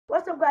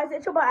up, guys?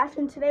 It's your boy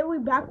Ashton. Today we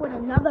back with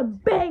another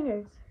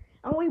banger,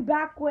 and we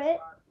back with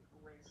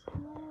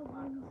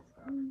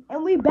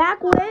and we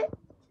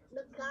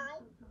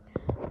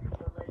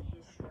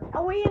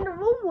in the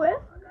room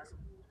with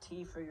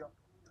T for your.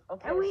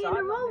 Okay, and we so in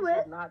the room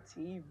with not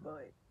T,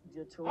 but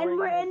and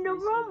we're in the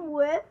room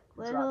with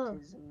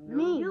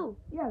me. You,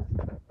 yes.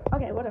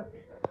 Okay, whatever.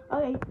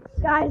 Okay,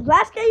 guys.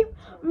 Last game,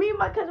 me and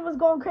my cousin was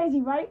going crazy,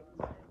 right?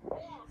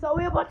 So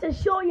we're about to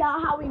show y'all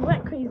how we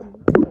went crazy.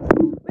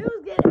 We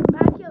was getting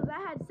mad kills. I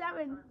had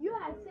 7. You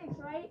had 6,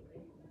 right?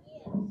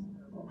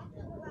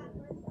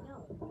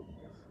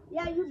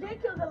 Yeah, you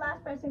did kill the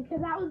last person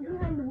because I was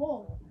behind the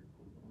wall.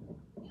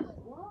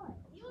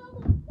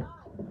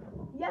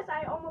 Yes,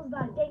 I almost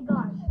died. Thank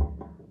gosh.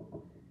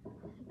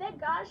 Thank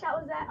gosh, I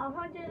was at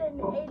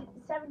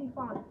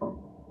 175.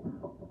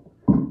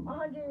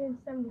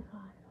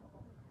 175.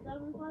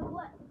 75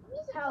 what?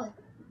 Hell.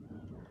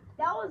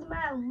 That was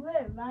mad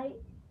lit, right?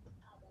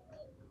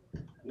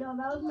 Yo,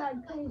 that was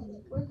mad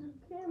crazy. Where's the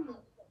camera?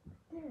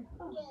 There.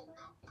 Oh.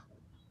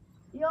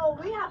 Yo,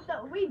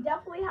 we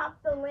definitely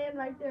have to land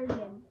right there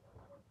again.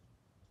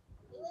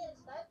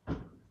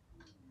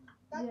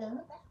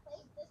 Yeah.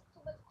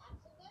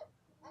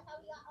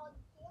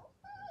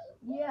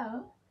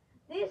 Yeah.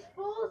 These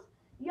fools,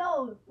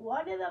 yo,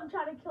 one of them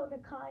tried to kill the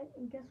kite,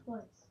 and guess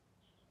what?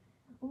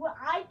 Well,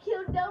 I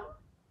killed them,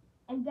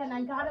 and then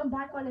I got him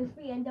back on his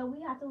feet, and then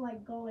we had to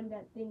like go in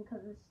that thing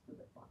because it's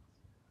stupid box.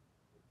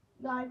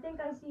 Yo, I think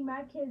I see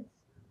mad kids.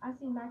 I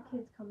see mad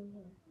kids coming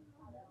here.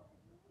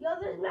 Yo,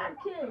 there's mad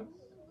kids.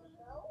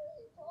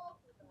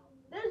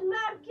 There's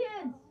mad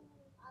kids.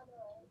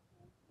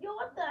 Yo,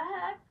 what the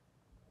heck?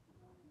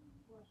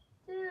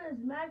 There's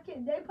mad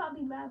kids. They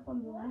probably mad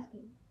from the last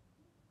game.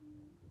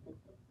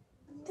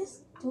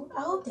 This dude,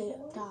 I hope they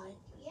die.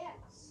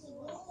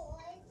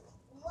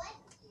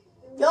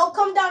 Yo,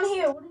 come down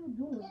here. What are you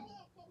doing?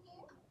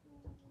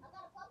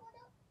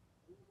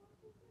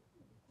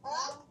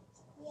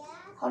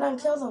 Hold on,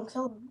 kill them.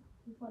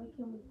 He's trying to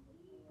kill me.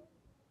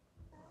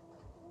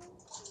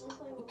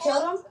 You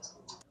killed him?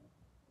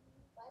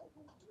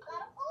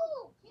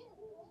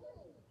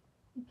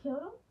 You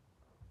killed him?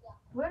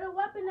 Where the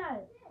weapon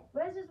at?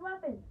 Where's his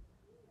weapon?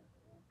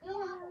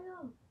 Kill him, hurry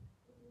up.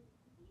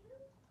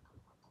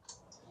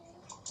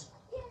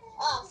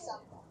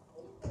 Awesome.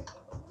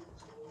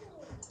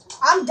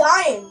 I'm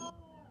dying.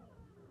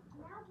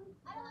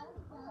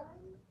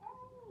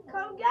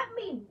 Come get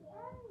me.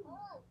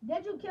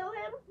 Did you kill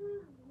him?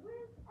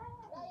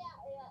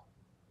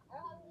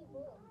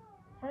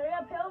 Hurry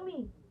up, help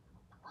me.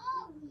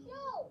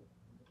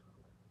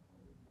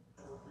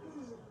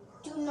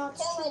 Do not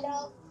kill it.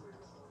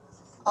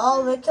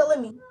 Oh, they're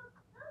killing me.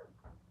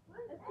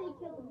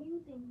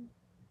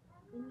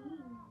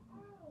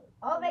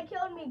 Oh, they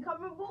killed me.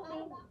 Come reboot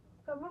me.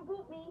 Come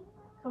reboot me.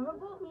 Come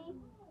reboot me.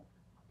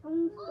 Come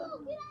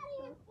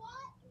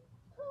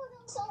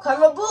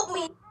reboot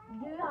me.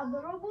 Do you have the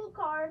reboot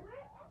card?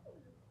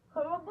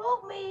 Come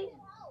reboot me.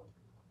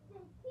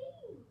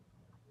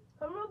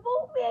 Come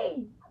reboot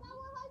me.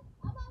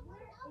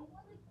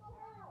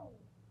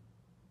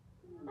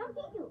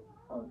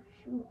 Oh,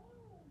 shoot.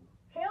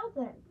 Hail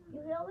then. You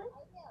hail it?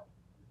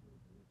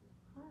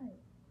 Hi.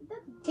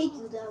 Take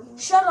you down.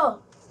 Shut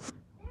up.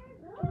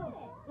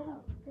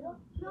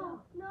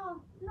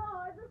 No,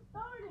 I just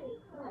started.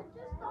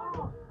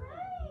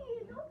 Hey,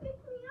 don't kick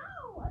me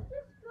out. I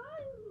just got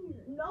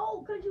here. No,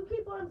 because you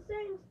keep on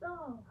saying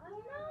stuff. I'm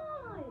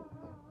not.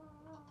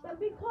 Then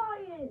be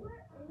quiet.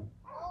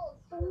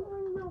 I'm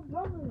your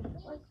brother.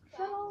 Like,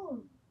 shut up.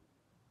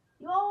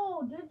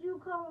 Yo, did you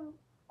come?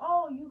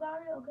 Oh, you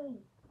got it? Okay.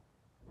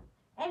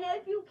 And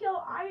if you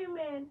kill Iron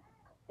Man,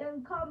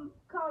 then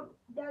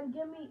then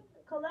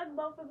collect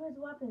both of his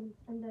weapons,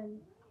 and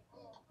then.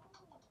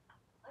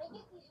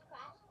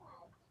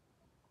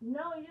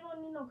 No, you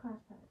don't need no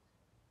crash pads.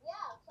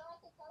 Yeah, so I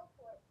can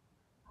teleport.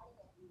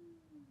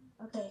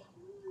 Okay.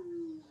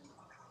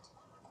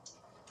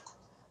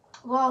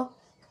 Well,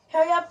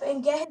 hurry up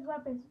and get his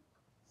weapons.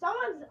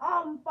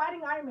 Someone's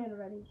fighting Iron Man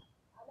already.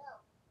 I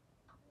know.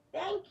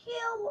 Then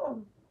kill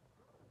him.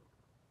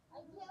 I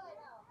kill it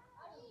now.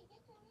 I need to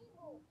get some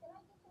evil. Can I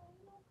get some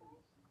evil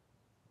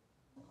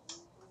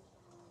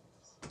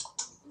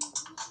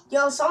first?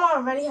 Yo, someone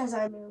already has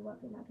Iron Man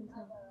weapon, I can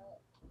tell.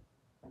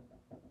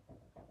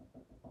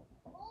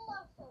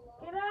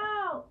 Get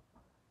out!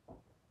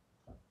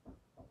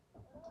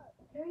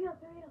 Hurry up.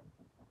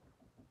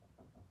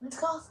 Let's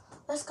go.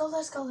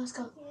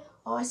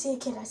 Oh, I see a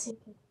kid.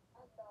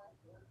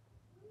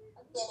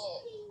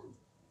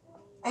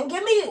 And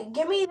give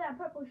me that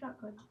purple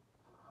shotgun.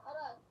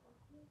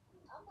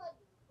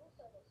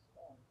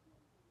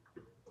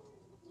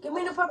 Give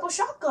me the purple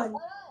shotgun.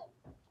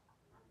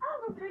 I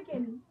have a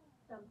freaking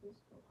dumb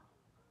pistol.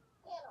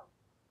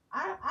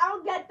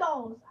 I'll get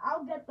those.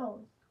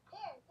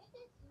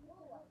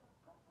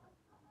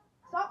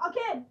 So, a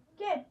kid.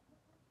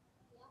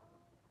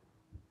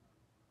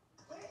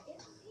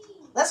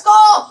 Let's go.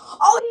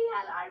 Oh, He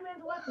had Iron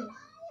Man's weapon.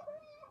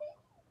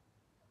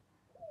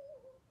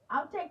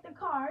 I'll take the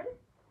card,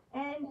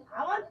 and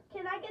I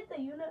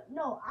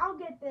No, I'll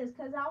get this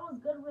because I was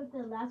good with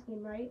the last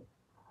game, right?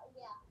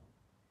 Yeah.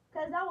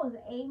 Because I was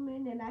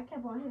aiming and I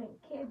kept on hitting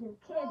kids and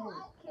kids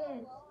and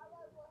kids.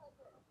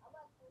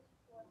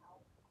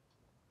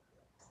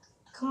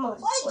 Come on.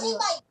 Where you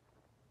at?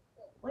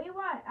 Where you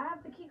at? I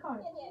have the key card.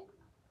 Right here.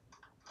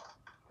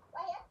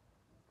 Right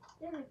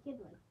here. There's a kid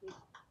like this.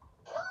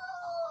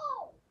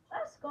 No!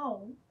 Let's go.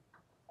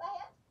 Right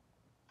here.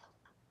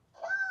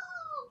 No!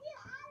 Get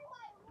out of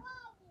my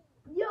lobby!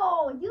 Yo,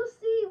 you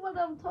see what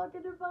I'm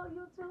talking about,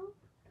 YouTube?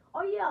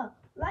 Oh yeah,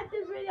 like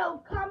this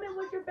video, comment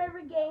what's your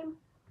favorite game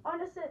on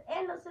the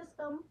and the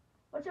system.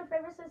 What's your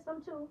favorite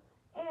system too?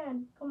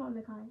 And come on,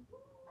 Nikai. I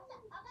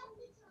got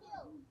 6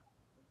 kills.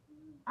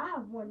 I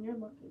have one. You're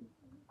lucky.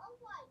 Oh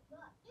my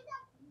god. Get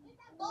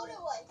that golden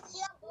one. See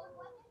that golden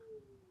weapon?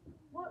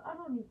 What? I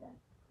don't need that.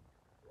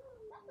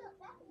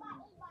 That's my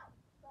aimbot.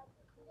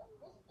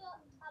 This still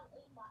have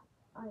aimbot.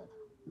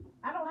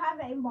 I don't have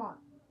an aimbot.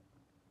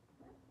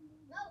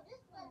 No,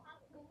 this one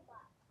has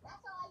aimbot.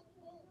 That's how I can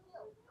get a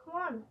kill. Come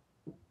on.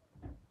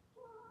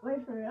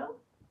 Wait for real?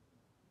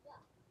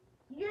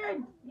 Yeah.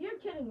 You're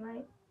kidding,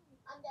 right?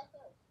 I'm dead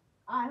serious.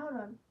 Alright, hold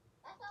on.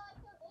 That's how I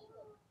killed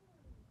David.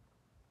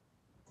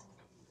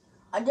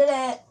 I did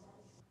it.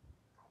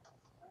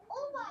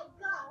 Oh my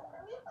god.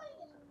 Are we playing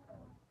this?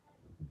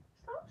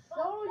 Stop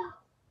showing.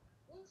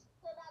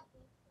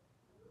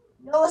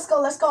 No, No, let's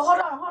go. Hold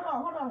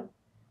on.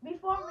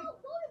 Before we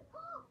golden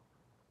pump.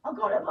 I'll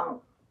go to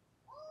bomb.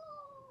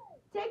 Oh.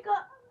 Take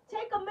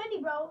a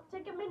mini, bro.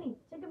 Take a mini.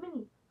 I already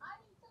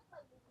took my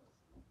minis.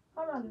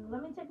 Hold on,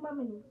 let me take my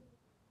mini.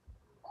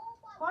 Oh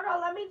my Hold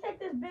on, let me take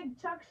this big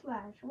Chuck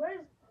Slash.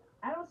 Where's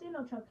I don't see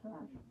no Chuck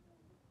Slash.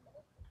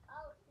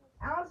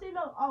 I don't see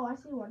no I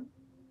see one.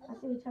 I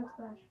see a Chuck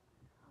Slash.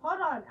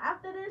 Hold on.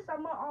 After this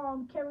I'm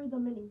gonna carry the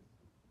minis.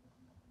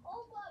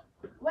 Oh my.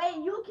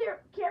 Wait, you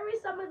carry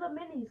some of the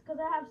minis because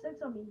I have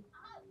 6 of me.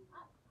 I'm carrying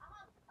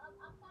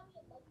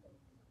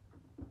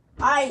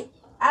a bunch.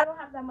 I don't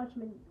have that much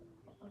minis.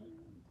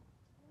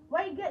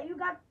 Wait, you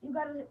got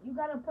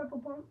a purple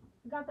pump?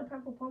 You got the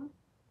purple pump?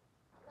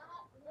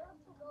 There was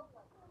 2 gold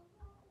ones.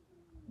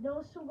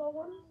 Those 2 gold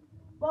ones?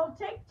 Well,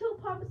 take 2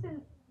 pumps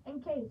in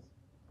case.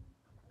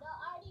 No,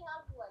 I already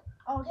have one.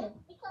 Oh, okay.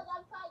 It's because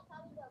I'm trying to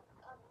carry the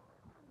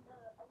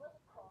what's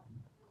it called?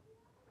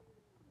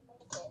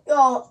 Yo,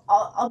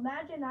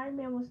 imagine Iron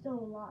Man was still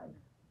alive.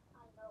 I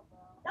know, bro.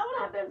 That would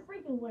have been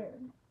freaking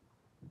weird.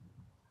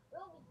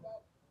 We'll be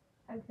dead.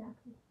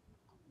 Exactly.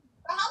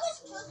 But how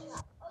much kills you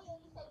have? Oh yeah,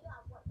 you said you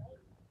have one, right?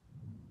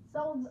 So,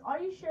 are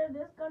you sure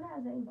this gun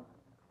has aimbot?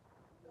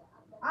 Yeah,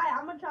 I'm dead.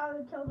 I'm gonna try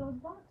to kill those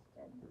bots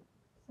then,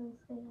 since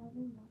they have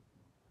aimbot.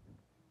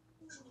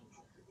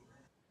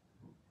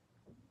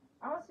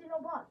 I don't see no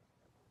bots.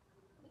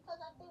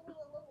 Because I think we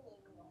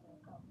eliminated them.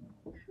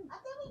 I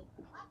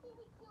think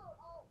we killed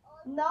all.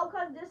 No,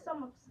 cause there's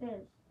some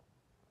upstairs.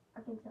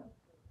 I can tell.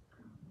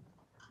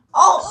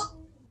 Oh!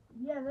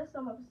 Yeah, there's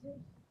some upstairs.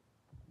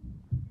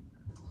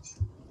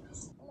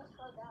 Let's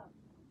go down.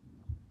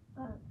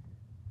 Alright.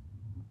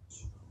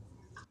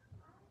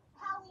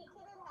 Howie,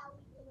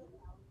 kill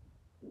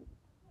it.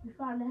 You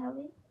found the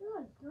heli?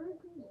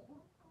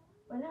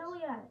 Where the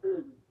heli at?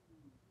 Okay.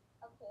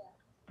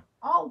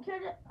 Oh,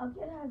 kid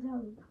has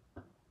heli.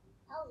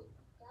 Howie,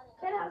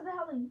 Kid has the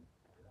heli.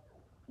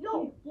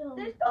 Yo,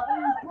 there's still a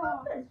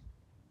helicopters.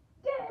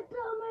 Get the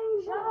main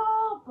shut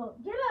up.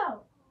 Get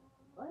out.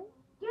 What?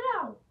 Get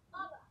out.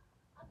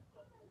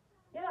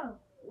 Get out.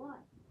 What?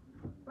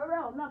 For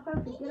real, I'm not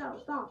perfect. Get out.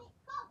 Stop.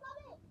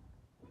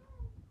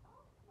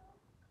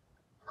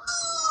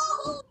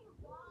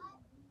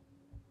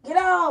 Get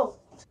out.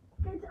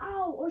 Get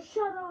out or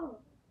shut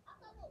up.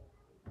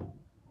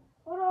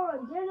 Hold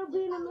on. Daniel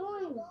being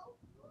annoying.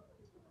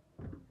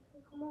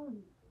 Come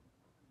on.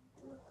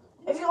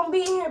 If you're gonna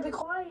be in here, be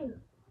quiet.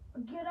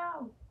 Or get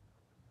out.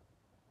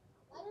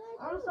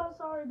 I'm so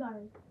sorry,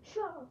 guys.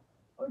 Shut up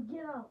or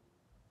get out.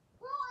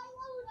 Bro, I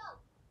loaded up.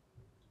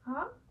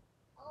 Huh?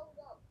 I loaded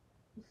up.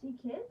 You see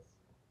kids?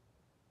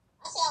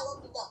 I said I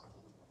loaded up.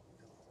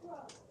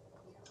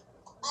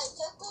 Alright,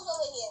 circle's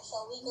over here, so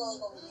we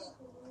going over here.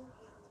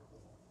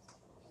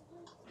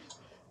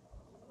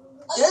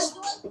 Oh, There's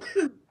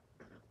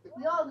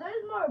Yo,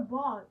 there's more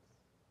bots.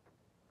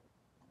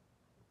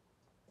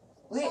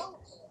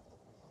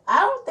 I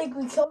don't think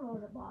we killed all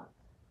the bots.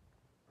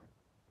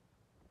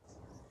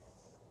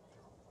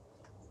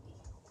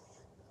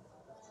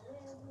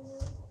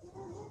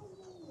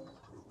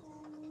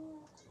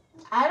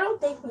 I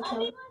don't think we killed.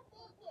 We're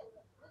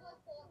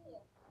gonna stay up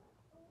here.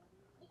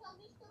 Because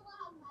we still don't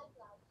have high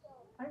ground, so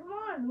Come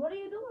on, what are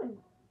you doing?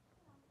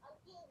 I'm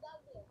getting down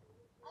there.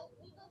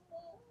 We gonna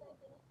stay in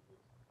second.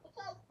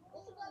 Because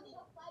this is gonna be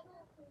the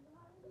final thing.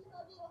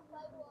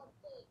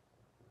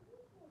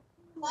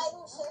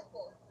 Final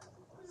circle.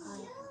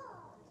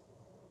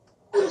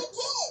 There's a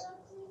kid!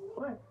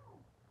 Where?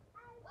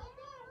 Right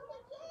there, there's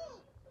a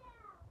kid!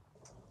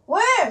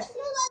 Where? It's like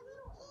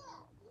little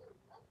ant.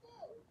 Right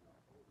there.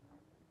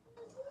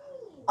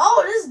 Oh,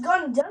 this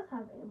gun does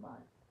have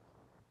aimbot.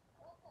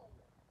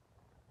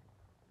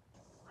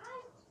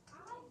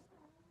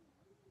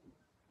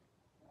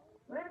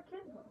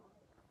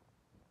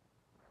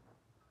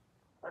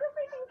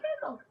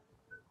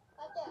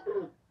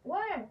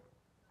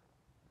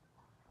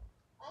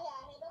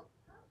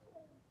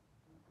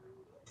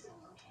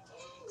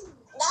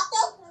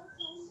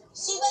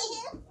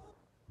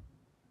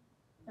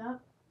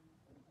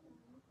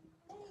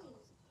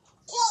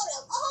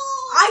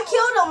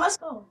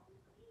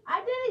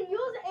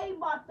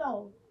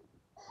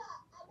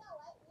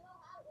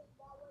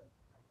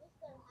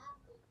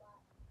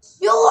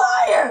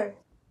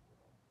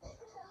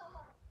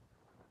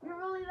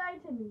 lie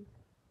to me.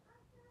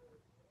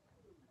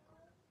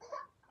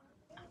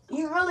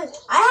 You really?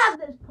 I have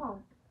this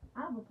pump.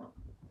 I have a pump.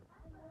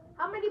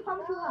 How many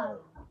pumps you have?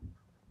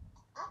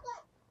 I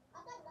got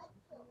 9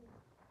 kills.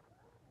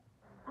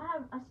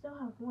 I still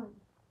have one.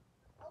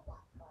 Oh my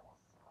god,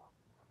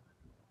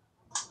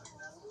 that's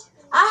tough.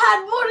 I had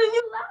more than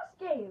you last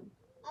game.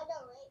 I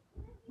know, right?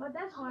 But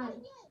that's I'm fine. gonna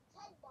get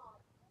 10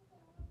 bombs.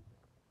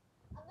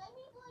 I'm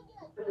maybe gonna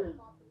get a 10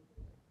 bomb.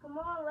 Come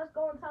on, let's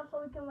go on top so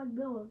we can like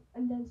build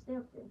and then stay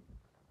up there.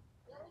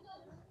 Yeah, we're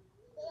gonna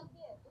stay up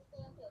here. Just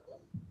stay up here.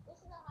 This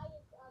is the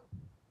highest,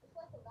 it's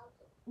like a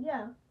mountain.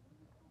 Yeah.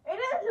 It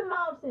is a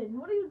mountain.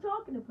 What are you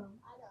talking about?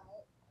 I know,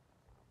 right?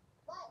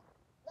 But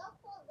don't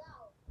fall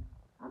down.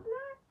 I'm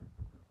not.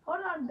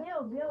 Hold on,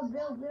 build.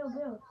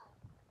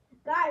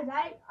 Guys,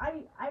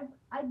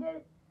 I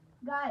did.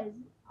 Guys,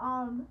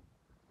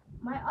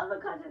 my other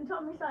cousin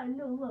told me something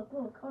new. Look,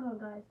 hold on,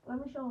 guys. Let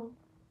me show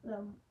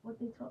them what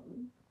they taught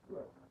me.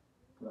 Look.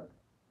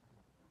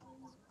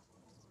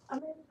 I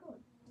made it good.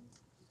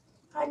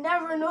 I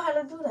never knew how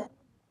to do that.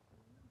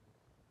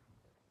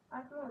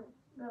 I can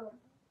build.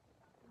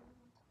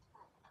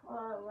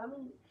 Let me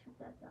shoot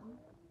that down.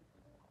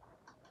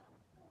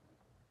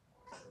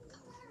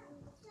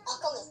 I'm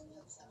coming.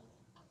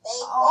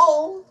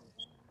 Oh.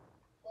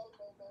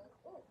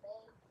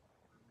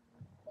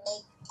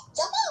 Bang.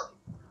 Jump out!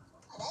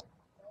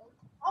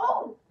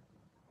 Oh.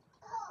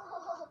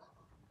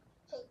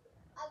 Okay,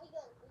 we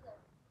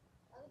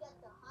got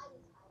the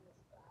highest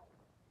guy.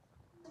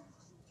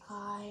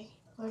 Hi.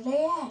 Where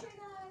they at?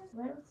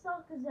 Where the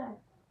sock is at?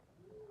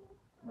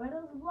 Where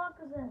those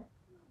blockers at?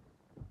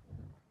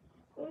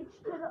 H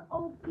to the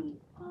OP.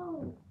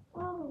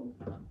 Oh.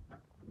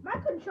 My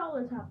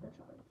controllers have the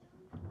choice.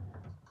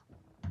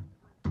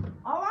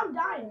 Oh, I'm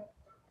dying.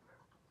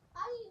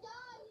 How do you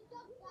die? You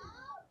jumped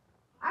down?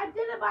 I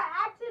did it by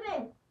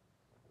accident.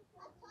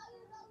 I tell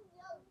you don't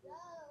jump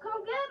down.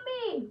 Come get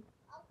me.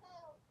 Okay,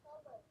 I'm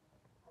coming.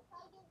 I'm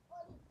trying to get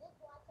for the zip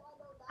line so I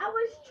don't die.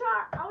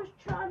 I was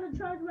trying to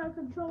charge my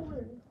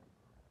controller.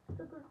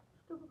 Stupid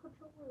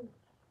controller.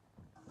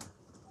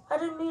 I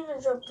didn't mean to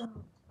jump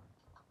down.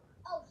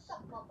 Oh,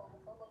 suck my ball.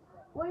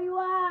 Where you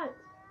at?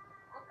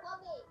 I'm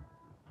coming.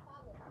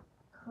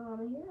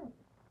 Come here.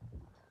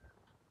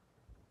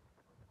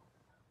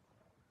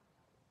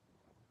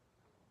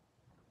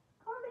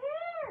 Come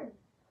here.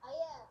 I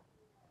am.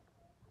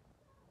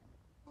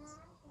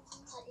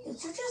 Did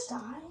you just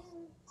die?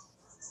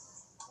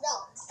 No.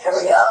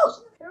 Hurry up.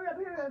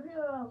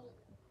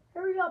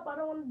 Hurry up. I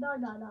don't want to die.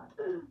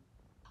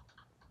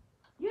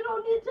 You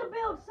don't need to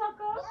build,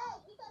 sucker. Yeah,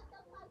 you got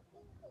sometimes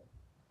fix it.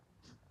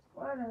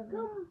 Whatever.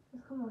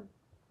 Come on.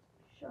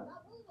 Shut up.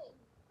 Not moving.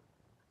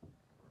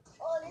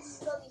 Oh, this is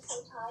gonna be so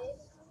tired.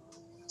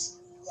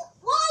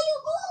 Why you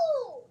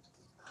move?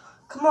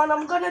 Come on,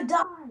 I'm gonna die.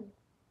 I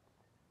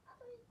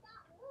thought you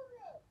stopped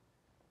moving.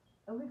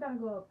 And we gotta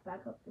go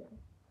back up there.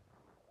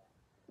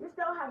 You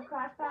still have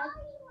crash Why pads?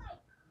 are you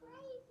like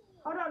crazy?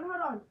 Hold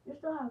on. You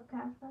still have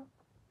crash pads?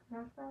 No,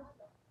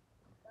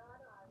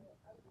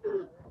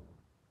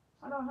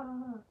 I don't have it.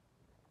 Hold on.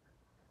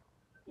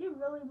 You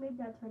really made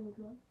that turn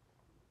again.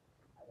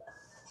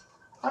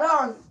 Hold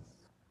on.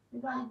 You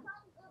I'm gotta.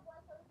 trying to get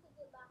one so we can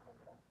get back in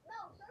there. No,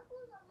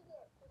 circle's over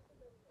there.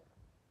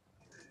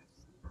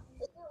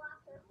 It's the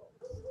last circle.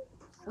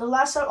 The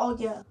last one, oh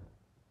yeah.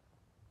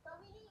 So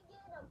we need to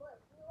get in a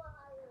bush. We want to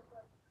hide in a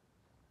bush.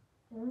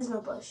 There is no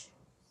bush.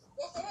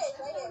 Yes, it is.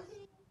 Right here.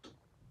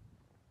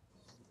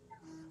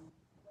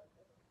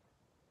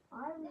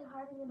 Why are you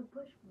hiding in the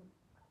bush for?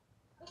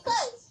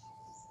 Because.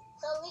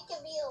 So we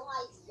can be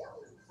alive still.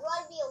 We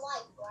want to be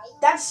alive, right?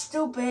 That's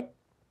stupid.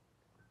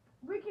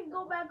 We can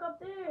go back up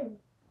there.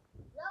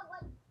 No,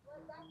 but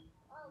that,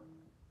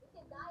 we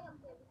can die up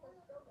there because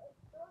if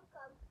storm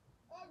comes,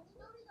 and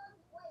storm is on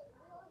its way.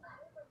 We only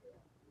got infantry.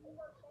 They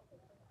go check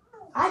it.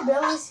 I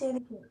barely see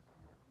the kid.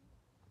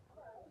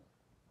 Alright.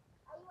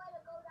 Are you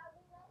ready to go down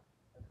this way?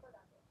 Let's go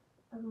down there.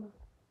 I don't know.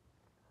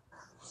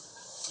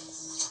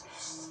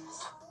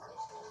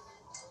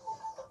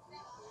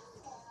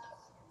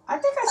 I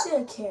think I see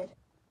a kid.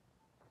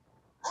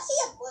 I see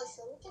a bush,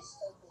 so we can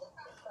stay here.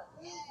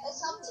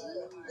 It's up to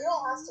you. You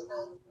don't have to go.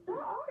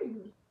 Where are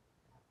you?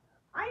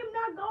 I am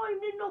not going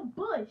in no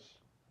bush.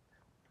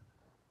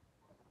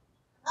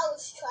 I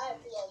was trying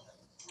to be like.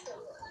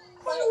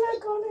 Why am I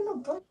not going in no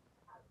bush?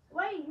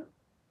 Wait,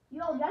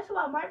 yo, guess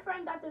what? My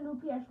friend got the new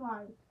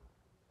PS5.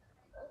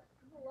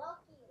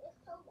 Lucky, it's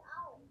sold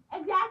out.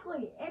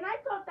 Exactly, and I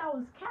thought that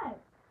was cat.